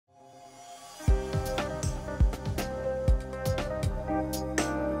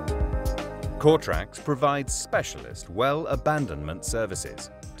Coretrax provides specialist well abandonment services,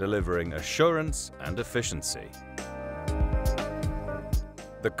 delivering assurance and efficiency.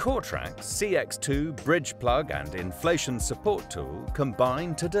 The Coretrax CX-2 bridge plug and inflation support tool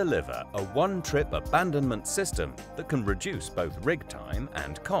combine to deliver a one-trip abandonment system that can reduce both rig time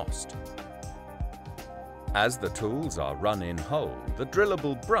and cost. As the tools are run in whole, the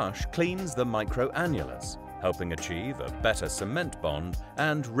drillable brush cleans the microannulus, helping achieve a better cement bond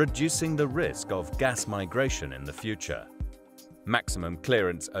and reducing the risk of gas migration in the future. Maximum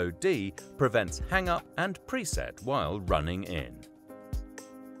clearance OD prevents hang-up and preset while running in.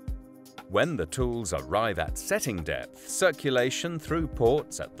 When the tools arrive at setting depth, circulation through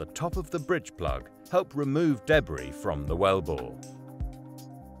ports at the top of the bridge plug help remove debris from the wellbore.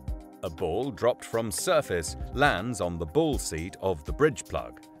 A ball dropped from surface lands on the ball seat of the bridge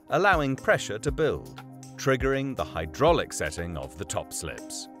plug, allowing pressure to build, triggering the hydraulic setting of the top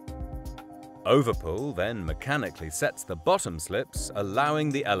slips. Overpull then mechanically sets the bottom slips, allowing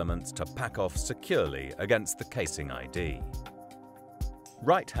the elements to pack off securely against the casing ID.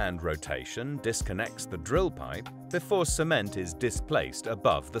 Right-hand rotation disconnects the drill pipe before cement is displaced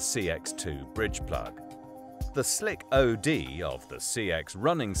above the CX-2 bridge plug. The slick OD of the CX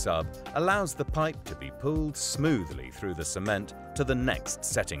running sub allows the pipe to be pulled smoothly through the cement to the next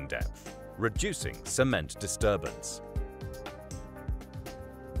setting depth, reducing cement disturbance.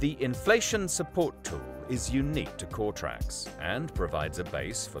 The inflation support tool is unique to Coretrax and provides a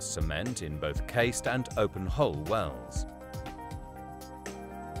base for cement in both cased and open-hole wells.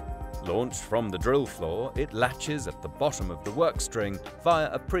 Launched from the drill floor, it latches at the bottom of the work string via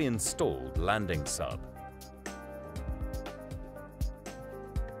a pre-installed landing sub.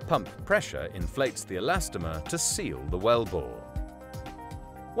 Pump pressure inflates the elastomer to seal the wellbore.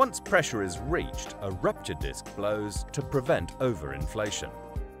 Once pressure is reached, a rupture disc blows to prevent overinflation.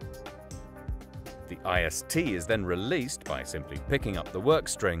 The IST is then released by simply picking up the work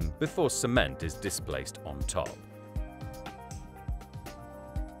string before cement is displaced on top.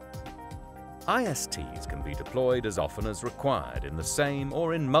 ISTs can be deployed as often as required in the same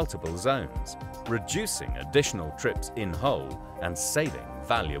or in multiple zones, reducing additional trips in hole and saving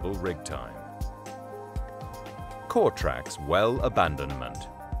valuable rig time. Coretrax well abandonment,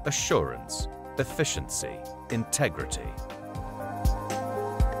 assurance, efficiency, integrity.